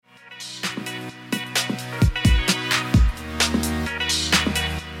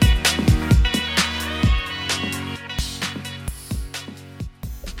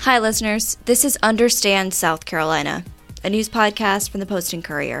Hi, listeners. This is Understand South Carolina, a news podcast from the Post and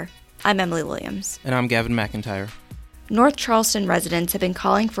Courier. I'm Emily Williams. And I'm Gavin McIntyre. North Charleston residents have been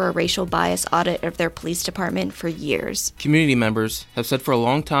calling for a racial bias audit of their police department for years. Community members have said for a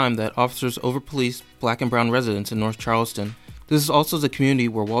long time that officers over-police black and brown residents in North Charleston. This is also the community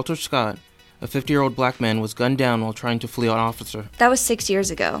where Walter Scott, a 50-year-old black man, was gunned down while trying to flee an officer. That was 6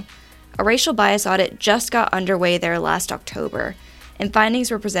 years ago. A racial bias audit just got underway there last October, and findings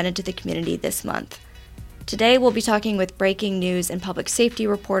were presented to the community this month. Today, we'll be talking with breaking news and public safety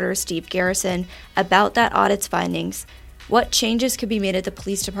reporter Steve Garrison about that audit's findings, what changes could be made at the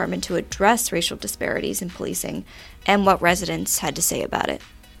police department to address racial disparities in policing, and what residents had to say about it.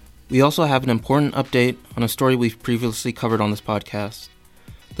 We also have an important update on a story we've previously covered on this podcast: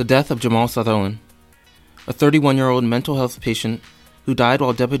 the death of Jamal Sutherland, a 31-year-old mental health patient who died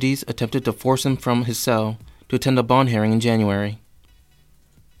while deputies attempted to force him from his cell to attend a bond hearing in January.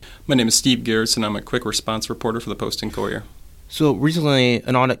 My name is Steve Garrison. I'm a quick response reporter for the Post and Courier. So recently,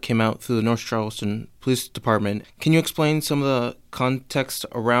 an audit came out through the North Charleston Police Department. Can you explain some of the context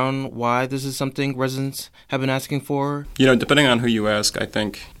around why this is something residents have been asking for? Depending on who you ask, I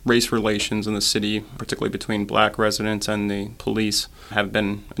think race relations in the city, particularly between black residents and the police, have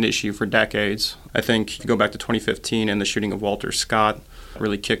been an issue for decades. I think you go back to 2015 and the shooting of Walter Scott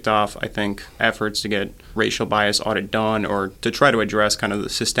really kicked off, I think, efforts to get racial bias audit done or to try to address kind of the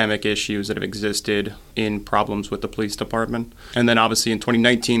systemic issues that have existed in problems with the police department. And then obviously in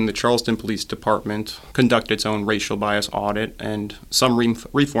 2019, the Charleston Police Department conducted its own racial bias audit, and some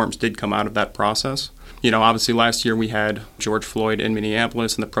reforms did come out of that process. Obviously last year we had George Floyd in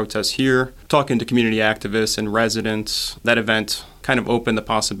Minneapolis and the protests here. Talking to community activists and residents, that event kind of opened the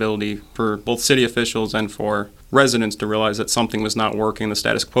possibility for both city officials and for residents to realize that something was not working, the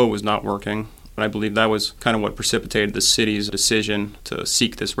status quo was not working. And I believe that was kind of what precipitated the city's decision to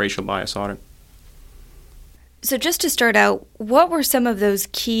seek this racial bias audit. So just to start out, what were some of those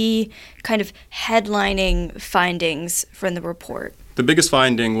key kind of headlining findings from the report? The biggest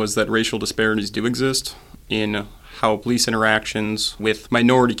finding was that racial disparities do exist in how police interactions with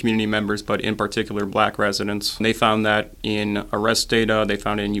minority community members, but in particular black residents. They found that in arrest data, they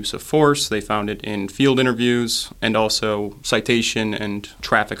found it in use of force, they found it in field interviews, and also citation and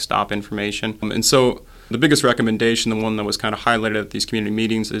traffic stop information. And so the biggest recommendation, the one that was kind of highlighted at these community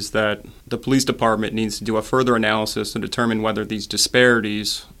meetings, is that the police department needs to do a further analysis to determine whether these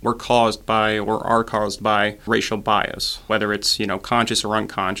disparities were caused by or are caused by racial bias, whether it's, conscious or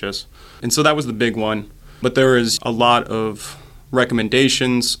unconscious. And so that was the big one. But there is a lot of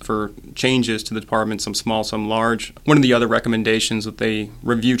recommendations for changes to the department, some small, some large. One of the other recommendations that they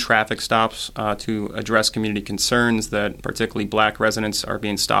review traffic stops to address community concerns that particularly black residents are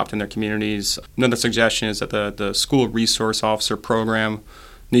being stopped in their communities. Another suggestion is that the school resource officer program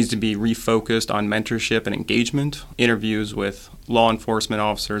needs to be refocused on mentorship and engagement. Interviews with law enforcement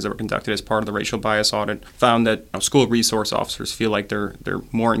officers that were conducted as part of the racial bias audit found that school resource officers feel like they're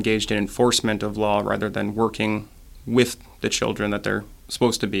more engaged in enforcement of law rather than working with the children that they're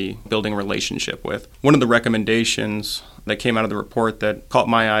supposed to be building a relationship with. One of the recommendations that came out of the report that caught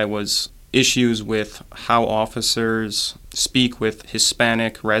my eye was issues with how officers speak with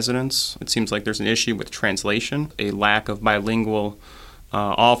Hispanic residents. It seems like there's an issue with translation, a lack of bilingual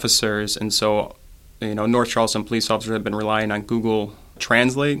officers, and so North Charleston police officers have been relying on Google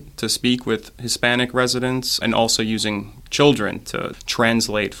Translate to speak with Hispanic residents and also using children to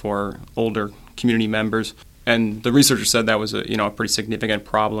translate for older community members. And the researcher said that was a pretty significant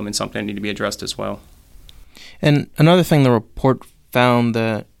problem and something that needed to be addressed as well. And another thing the report found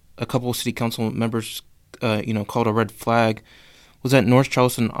that a couple of city council members called a red flag was that North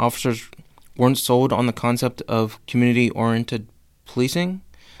Charleston officers weren't sold on the concept of community-oriented policing.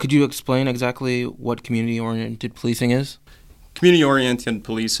 Could you explain exactly what community-oriented policing is? Community-oriented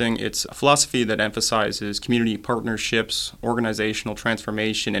policing, it's a philosophy that emphasizes community partnerships, organizational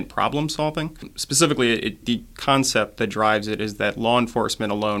transformation, and problem solving. Specifically, the concept that drives it is that law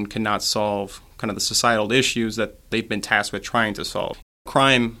enforcement alone cannot solve kind of the societal issues that they've been tasked with trying to solve.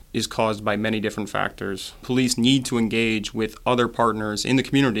 Crime is caused by many different factors. Police need to engage with other partners in the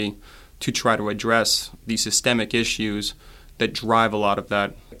community to try to address these systemic issues that drive a lot of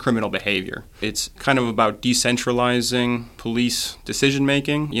that criminal behavior. It's kind of about decentralizing police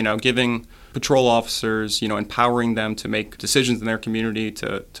decision-making, giving patrol officers, empowering them to make decisions in their community,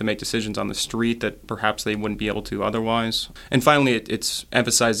 to make decisions on the street that perhaps they wouldn't be able to otherwise. And finally, it's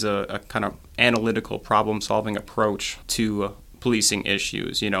emphasized a kind of analytical problem-solving approach to policing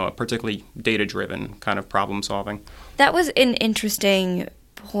issues, a particularly data-driven kind of problem-solving. That was an interesting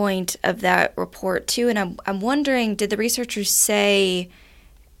point of that report, too, and I'm wondering, did the researchers say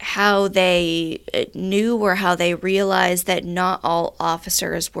how they knew or how they realized that not all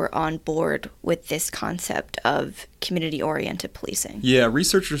officers were on board with this concept of community-oriented policing? Yeah,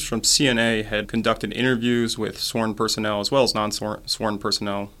 researchers from CNA had conducted interviews with sworn personnel as well as non-sworn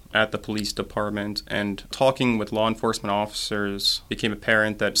personnel at the police department, and talking with law enforcement officers became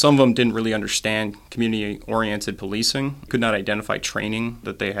apparent that some of them didn't really understand community-oriented policing, could not identify training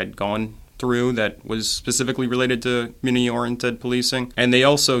that they had gone through that was specifically related to community-oriented policing. And they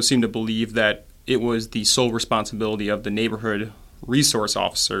also seemed to believe that it was the sole responsibility of the neighborhood resource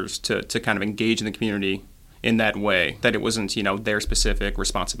officers to kind of engage in the community in that way, that it wasn't, their specific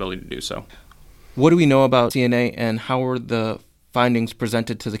responsibility to do so. What do we know about CNA, and how were the findings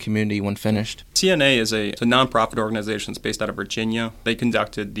presented to the community when finished? CNA is a nonprofit organization that's based out of Virginia. They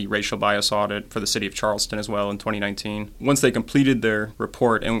conducted the racial bias audit for the city of Charleston as well in 2019. Once they completed their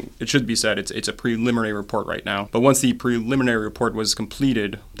report, and it should be said it's a preliminary report right now, but once the preliminary report was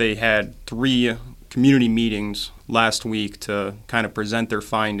completed, they had 3 community meetings last week to kind of present their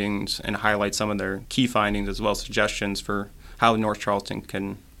findings and highlight some of their key findings as well as suggestions for how North Charleston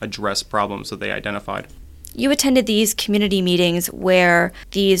can address problems that they identified. You attended these community meetings where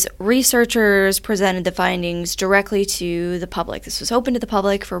these researchers presented the findings directly to the public. This was open to the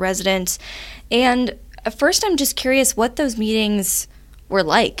public for residents. And first, I'm just curious what those meetings were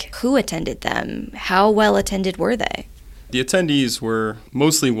like. Who attended them? How well attended were they? The attendees were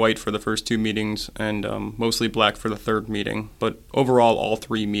mostly white for the first 2 meetings and mostly black for the 3rd meeting. But overall, all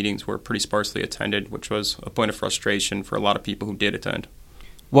 3 meetings were pretty sparsely attended, which was a point of frustration for a lot of people who did attend.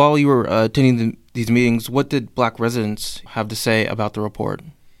 While you were attending these meetings, what did black residents have to say about the report?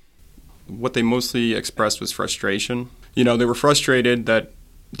 What they mostly expressed was frustration. They were frustrated that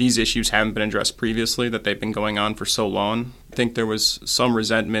these issues haven't been addressed previously, that they've been going on for so long. I think there was some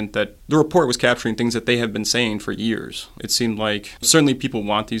resentment that the report was capturing things that they have been saying for years. It seemed like certainly people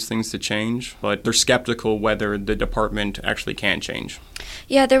want these things to change, but they're skeptical whether the department actually can change.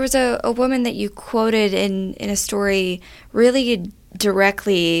 Yeah, there was a woman that you quoted in a story really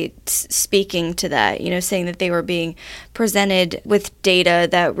directly speaking to that, saying that they were being presented with data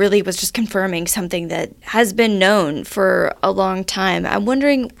that really was just confirming something that has been known for a long time. I'm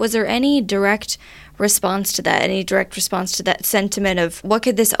wondering, was there any direct response to that sentiment of what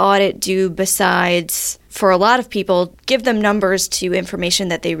could this audit do besides, for a lot of people, give them numbers to information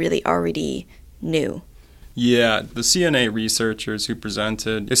that they really already knew? Yeah, the CNA researchers who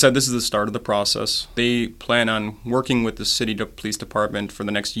presented, they said this is the start of the process. They plan on working with the city police department for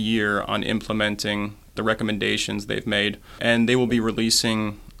the next year on implementing the recommendations they've made, and they will be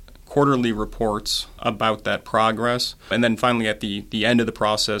releasing quarterly reports about that progress. And then finally at the end of the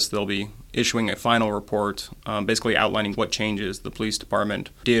process, they'll be issuing a final report, basically outlining what changes the police department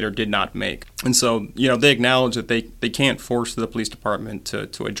did or did not make. And so, they acknowledge that they can't force the police department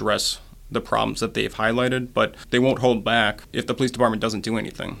to address the problems that they've highlighted, but they won't hold back if the police department doesn't do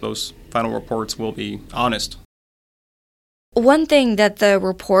anything. Those final reports will be honest. One thing that the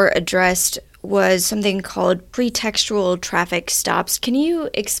report addressed was something called pretextual traffic stops. Can you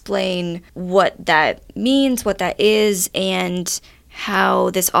explain what that means, what that is, and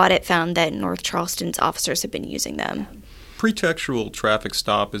how this audit found that North Charleston's officers have been using them? Pretextual traffic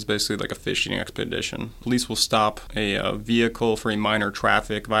stop is basically like a fishing expedition. Police will stop a vehicle for a minor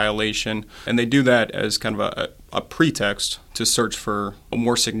traffic violation, and they do that as kind of a pretext to search for a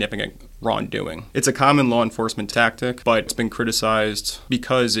more significant wrongdoing. It's a common law enforcement tactic, but it's been criticized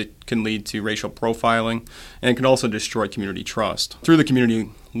because it can lead to racial profiling, and it can also destroy community trust. Through the community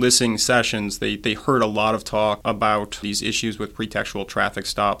listening sessions, they heard a lot of talk about these issues with pretextual traffic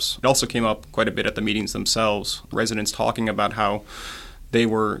stops. It also came up quite a bit at the meetings themselves. Residents talking about how they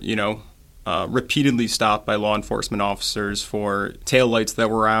were, repeatedly stopped by law enforcement officers for taillights that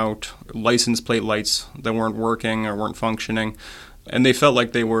were out, license plate lights that weren't working or weren't functioning. And they felt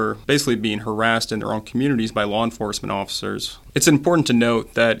like they were basically being harassed in their own communities by law enforcement officers. It's important to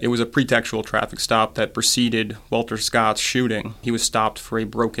note that it was a pretextual traffic stop that preceded Walter Scott's shooting. He was stopped for a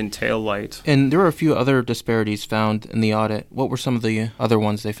broken taillight. And there were a few other disparities found in the audit. What were some of the other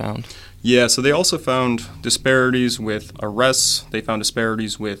ones they found? Yeah, so they also found disparities with arrests. They found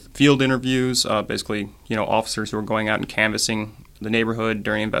disparities with field interviews, basically, officers who were going out and canvassing the neighborhood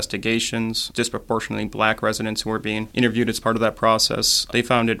during investigations, disproportionately black residents who were being interviewed as part of that process. They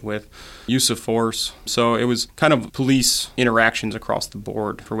found it with use of force. So it was kind of police interactions across the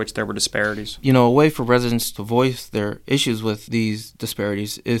board for which there were disparities. A way for residents to voice their issues with these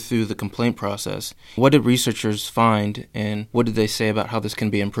disparities is through the complaint process. What did researchers find, and what did they say about how this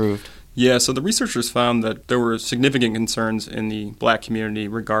can be improved? Yeah, so the researchers found that there were significant concerns in the black community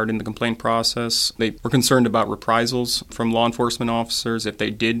regarding the complaint process. They were concerned about reprisals from law enforcement officers if they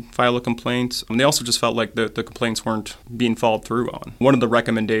did file a complaint. And they also just felt like the complaints weren't being followed through on. One of the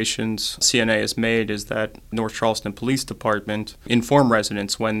recommendations CNA has made is that North Charleston Police Department inform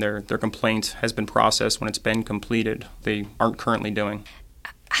residents when their complaint has been processed, when it's been completed. They aren't currently doing.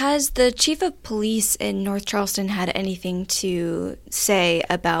 Has the chief of police in North Charleston had anything to say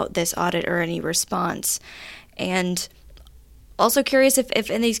about this audit or any response? And also curious if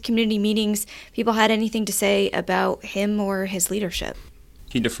in these community meetings people had anything to say about him or his leadership.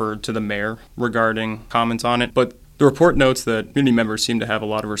 He deferred to the mayor regarding comments on it, but the report notes that community members seem to have a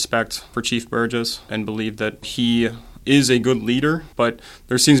lot of respect for Chief Burgess and believe that he is a good leader, but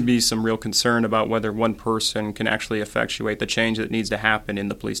there seems to be some real concern about whether one person can actually effectuate the change that needs to happen in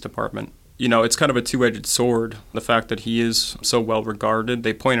the police department. You know, it's kind of a two-edged sword, the fact that he is so well regarded.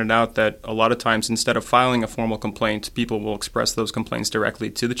 They pointed out that a lot of times instead of filing a formal complaint, people will express those complaints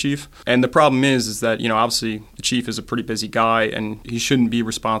directly to the chief. And the problem is that, you know, obviously the chief is a pretty busy guy and he shouldn't be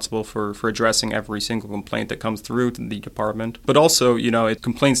responsible for addressing every single complaint that comes through to the department. But also, you know,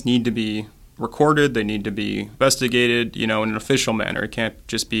 complaints need to be recorded, they need to be investigated, you know, in an official manner. It can't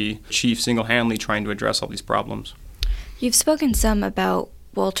just be chief single-handedly trying to address all these problems. You've spoken some about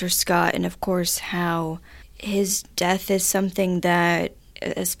Walter Scott and, of course, how his death is something that,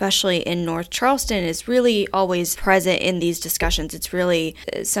 especially in North Charleston, is really always present in these discussions. It's really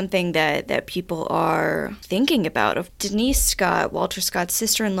something that people are thinking about. Denise Scott, Walter Scott's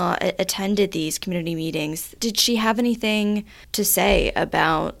sister-in-law, attended these community meetings. Did she have anything to say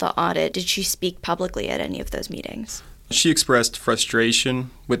about the audit? Did she speak publicly at any of those meetings? She expressed frustration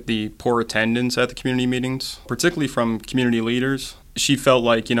with the poor attendance at the community meetings, particularly from community leaders. She felt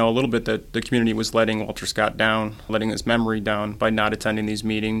like, you know, a little bit that the community was letting Walter Scott down, letting his memory down by not attending these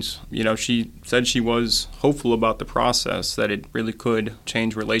meetings. You know, she said she was hopeful about the process, that it really could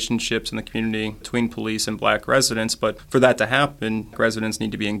change relationships in the community between police and black residents. But for that to happen, residents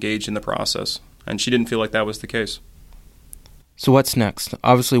need to be engaged in the process. And she didn't feel like that was the case. So what's next?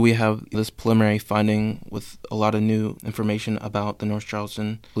 Obviously, we have this preliminary finding with a lot of new information about the North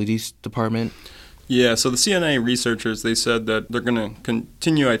Charleston Police Department. Yeah, so the CNA researchers, they said that they're going to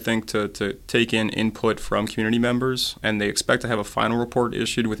continue, I think, to take in input from community members, and they expect to have a final report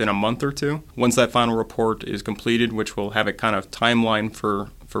issued within a month or two. Once that final report is completed, which will have a kind of timeline for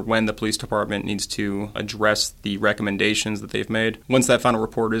when the police department needs to address the recommendations that they've made. Once that final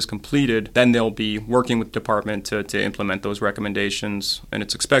report is completed, then they'll be working with the department to implement those recommendations, and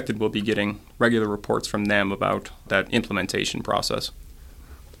it's expected we'll be getting regular reports from them about that implementation process.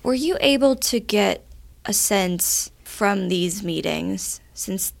 Were you able to get a sense from these meetings,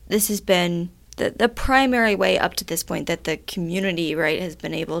 since this has been the primary way up to this point that the community, right, has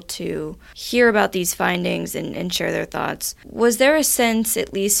been able to hear about these findings and share their thoughts? Was there a sense,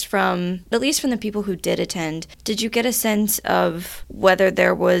 at least from the people who did attend, did you get a sense of whether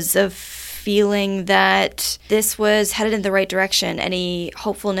there was a feeling that this was headed in the right direction? Any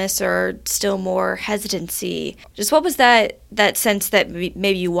hopefulness or still more hesitancy? Just what was that sense that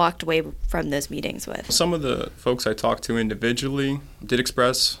maybe you walked away from those meetings with? Some of the folks I talked to individually did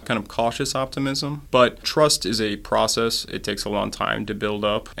express kind of cautious optimism, but trust is a process. It takes a long time to build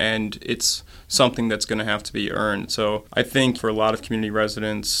up, and it's something that's going to have to be earned. So I think for a lot of community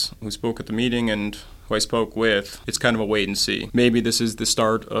residents who spoke at the meeting and who I spoke with, it's kind of a wait and see. Maybe this is the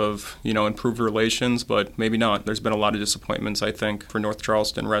start of, you know, improved relations, but maybe not. There's been a lot of disappointments, I think, for North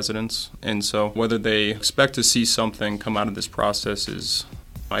Charleston residents. And so whether they expect to see something come out of this process is,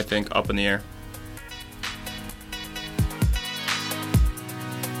 I think, up in the air.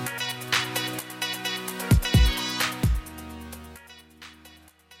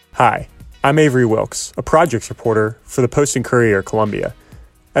 Hi, I'm Avery Wilkes, a projects reporter for the Post-Courier Columbia.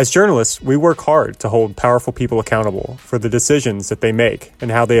 As journalists, we work hard to hold powerful people accountable for the decisions that they make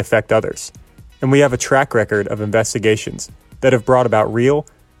and how they affect others. And we have a track record of investigations that have brought about real,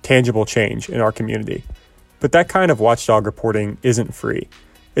 tangible change in our community. But that kind of watchdog reporting isn't free.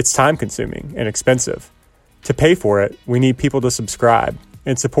 It's time-consuming and expensive. To pay for it, we need people to subscribe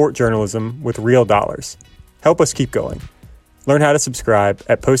and support journalism with real dollars. Help us keep going. Learn how to subscribe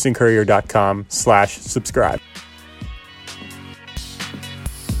at postandcourier.com/subscribe.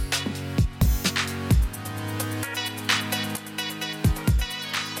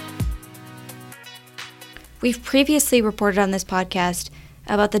 We've previously reported on this podcast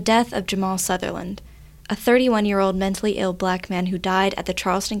about the death of Jamal Sutherland, a 31-year-old mentally ill black man who died at the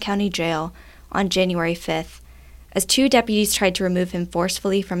Charleston County Jail on January 5th, as two deputies tried to remove him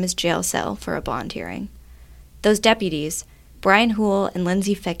forcefully from his jail cell for a bond hearing. Those deputies, Brian Houle and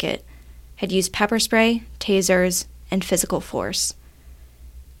Lindsay Fickett, had used pepper spray, tasers, and physical force.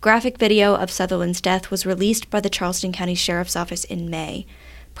 Graphic video of Sutherland's death was released by the Charleston County Sheriff's Office in May,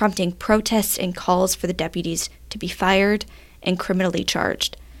 prompting protests and calls for the deputies to be fired and criminally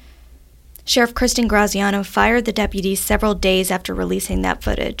charged. Sheriff Kristen Graziano fired the deputies several days after releasing that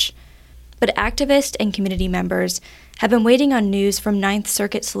footage. But activists and community members have been waiting on news from Ninth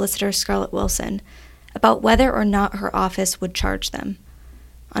Circuit Solicitor Scarlett Wilson about whether or not her office would charge them.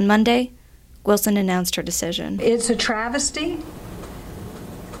 On Monday, Wilson announced her decision. It's a travesty.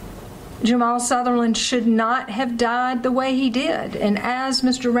 Jamal Sutherland should not have died the way he did. And as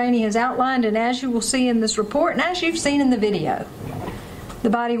Mr. Rainey has outlined, and as you will see in this report, and as you've seen in the video, the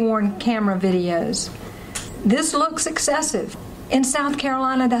body-worn camera videos, this looks excessive. In South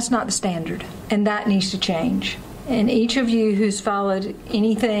Carolina, that's not the standard, and that needs to change. And each of you who's followed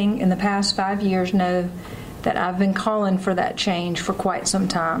anything in the past 5 years know that I've been calling for that change for quite some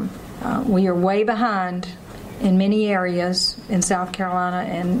time. We are way behind in many areas in South Carolina,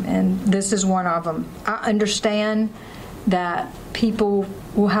 and this is one of them. I understand that people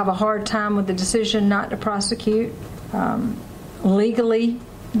will have a hard time with the decision not to prosecute. Legally,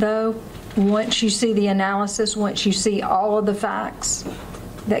 though, once you see the analysis, once you see all of the facts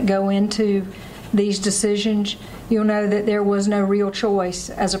that go into these decisions, you'll know that there was no real choice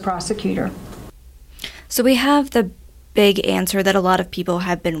as a prosecutor. So we have the big answer that a lot of people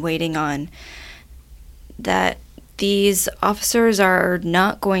have been waiting on, that these officers are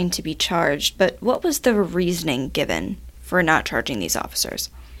not going to be charged. But what was the reasoning given for not charging these officers?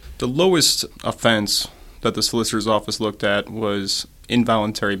 The lowest offense that the solicitor's office looked at was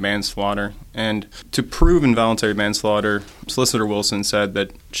involuntary manslaughter. And to prove involuntary manslaughter, Solicitor Wilson said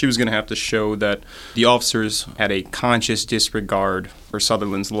that she was going to have to show that the officers had a conscious disregard for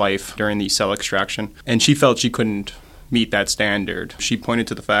Sutherland's life during the cell extraction. And she felt she couldn't meet that standard. She pointed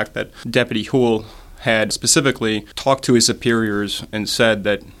to the fact that Deputy Houle had specifically talked to his superiors and said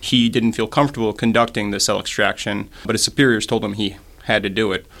that he didn't feel comfortable conducting the cell extraction, but his superiors told him he had to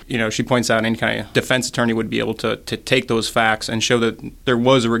do it. She points out any kind of defense attorney would be able to take those facts and show that there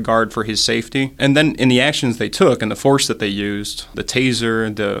was a regard for his safety. And then in the actions they took and the force that they used, the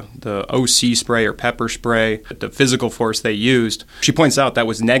taser, the OC spray or pepper spray, the physical force they used, she points out that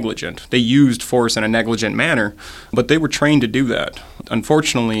was negligent. They used force in a negligent manner, but they were trained to do that.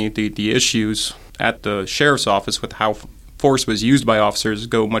 Unfortunately, the issues at the sheriff's office with how force was used by officers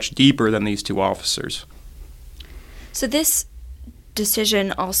go much deeper than these two officers. So this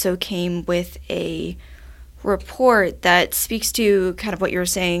decision also came with a report that speaks to kind of what you're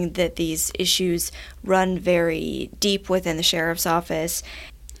saying, that these issues run very deep within the sheriff's office,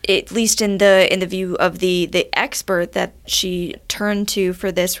 at least in the view of the expert that she turned to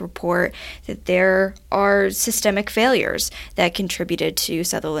for this report, that there are systemic failures that contributed to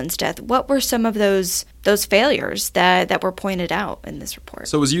Sutherland's death. What were some of those failures that were pointed out in this report?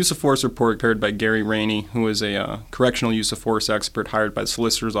 So it was a use of force report prepared by Gary Rainey, who is a correctional use of force expert hired by the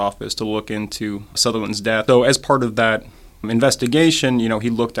solicitor's office to look into Sutherland's death. So as part of that investigation, he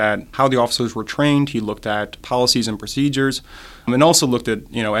looked at how the officers were trained, he looked at policies and procedures, and also looked at,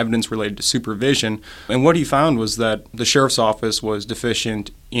 evidence related to supervision. And what he found was that the sheriff's office was deficient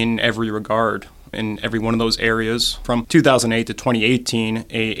in every regard. In every one of those areas. From 2008 to 2018, an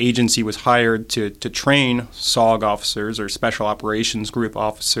agency was hired to train SOG officers or Special Operations Group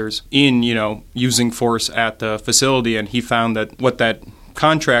officers in, using force at the facility. And he found that what that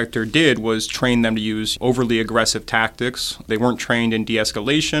contractor did was train them to use overly aggressive tactics. They weren't trained in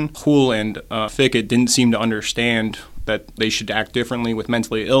de-escalation. Houle and Fickett didn't seem to understand that they should act differently with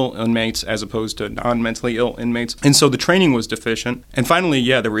mentally ill inmates as opposed to non-mentally ill inmates. And so the training was deficient. And finally,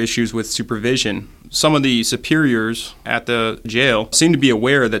 there were issues with supervision. Some of the superiors at the jail seemed to be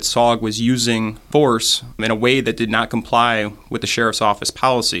aware that SOG was using force in a way that did not comply with the sheriff's office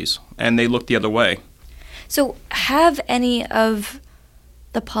policies, and they looked the other way. So have any of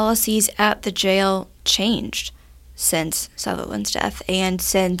the policies at the jail changed since Sutherland's death, and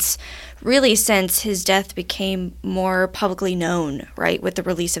since his death became more publicly known, right, with the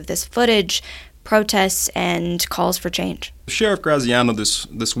release of this footage, protests, and calls for change? Sheriff Graziano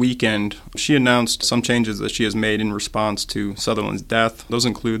this weekend, she announced some changes that she has made in response to Sutherland's death. Those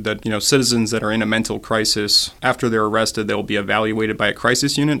include that, citizens that are in a mental crisis, after they're arrested, they'll be evaluated by a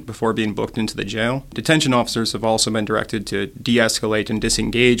crisis unit before being booked into the jail. Detention officers have also been directed to de-escalate and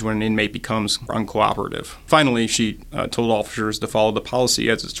disengage when an inmate becomes uncooperative. Finally, she told officers to follow the policy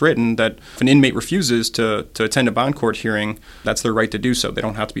as it's written, that if an inmate refuses to attend a bond court hearing, that's their right to do so. They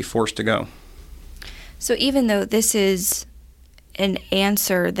don't have to be forced to go. So even though this is an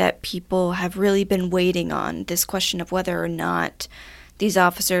answer that people have really been waiting on, this question of whether or not these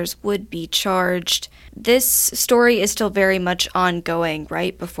officers would be charged. This story is still very much ongoing,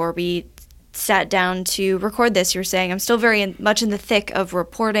 right? Before we sat down to record this, you're saying I'm still very much in the thick of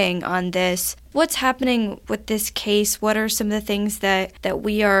reporting on this. What's happening with this case? What are some of the things that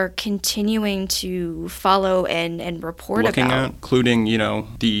we are continuing to follow and report looking about? At, including,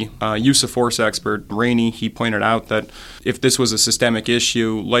 the use of force expert, Rainey, he pointed out that if this was a systemic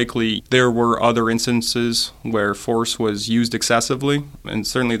issue, likely there were other instances where force was used excessively, and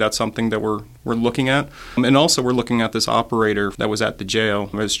certainly that's something that we're looking at. And also we're looking at this operator that was at the jail,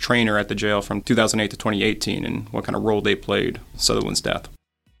 his trainer at the jail from 2008 to 2018, and what kind of role they played in Sutherland's death.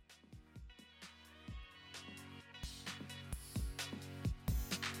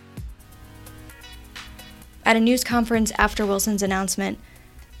 At a news conference after Wilson's announcement,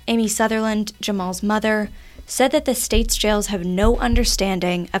 Amy Sutherland, Jamal's mother, said that the state's jails have no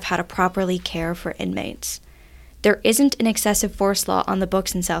understanding of how to properly care for inmates. There isn't an excessive force law on the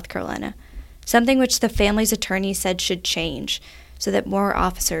books in South Carolina, something which the family's attorney said should change so that more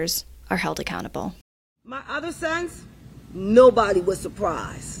officers are held accountable. My other sons, nobody was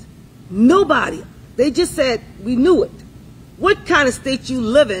surprised. Nobody. They just said, we knew it. What kind of state you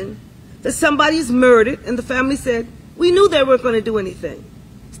live in that somebody is murdered and the family said, we knew they weren't going to do anything.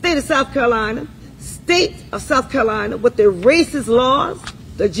 State of South Carolina with their racist laws,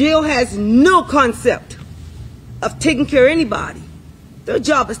 the jail has no concept of taking care of anybody. Their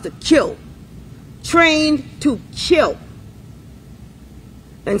job is to kill, trained to kill.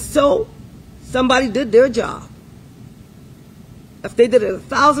 And so somebody did their job. If they did it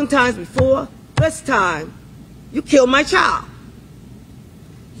 1,000 times before, this time you killed my child.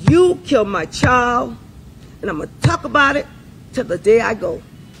 You killed my child, and I'm going to talk about it till the day I go.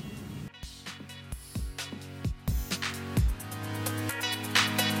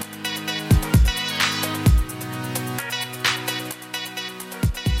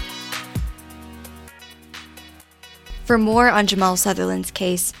 For more on Jamal Sutherland's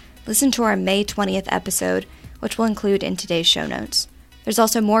case, listen to our May 20th episode, which we'll include in today's show notes. There's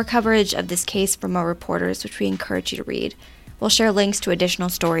also more coverage of this case from our reporters, which we encourage you to read. We'll share links to additional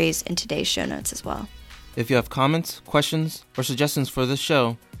stories in today's show notes as well. If you have comments, questions, or suggestions for this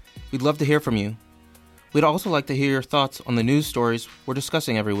show, we'd love to hear from you. We'd also like to hear your thoughts on the news stories we're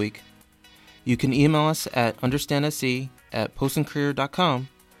discussing every week. You can email us at understandsc@postandcourier.com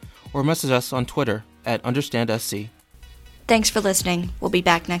or message us on Twitter at understandsc. Thanks for listening. We'll be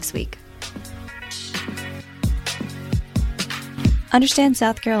back next week. Understand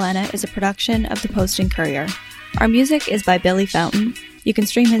South Carolina is a production of the Post and Courier. Our music is by Billy Fountain. You can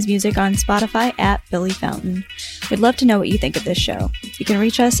stream his music on Spotify at Billy Fountain. We'd love to know what you think of this show. You can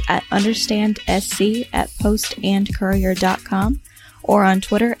reach us at understandsc@postandcourier.com or on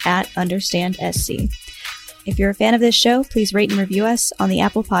Twitter at understandsc. If you're a fan of this show, please rate and review us on the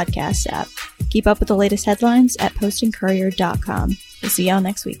Apple Podcasts app. Keep up with the latest headlines at postandcourier.com. We'll see y'all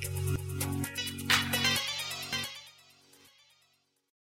next week.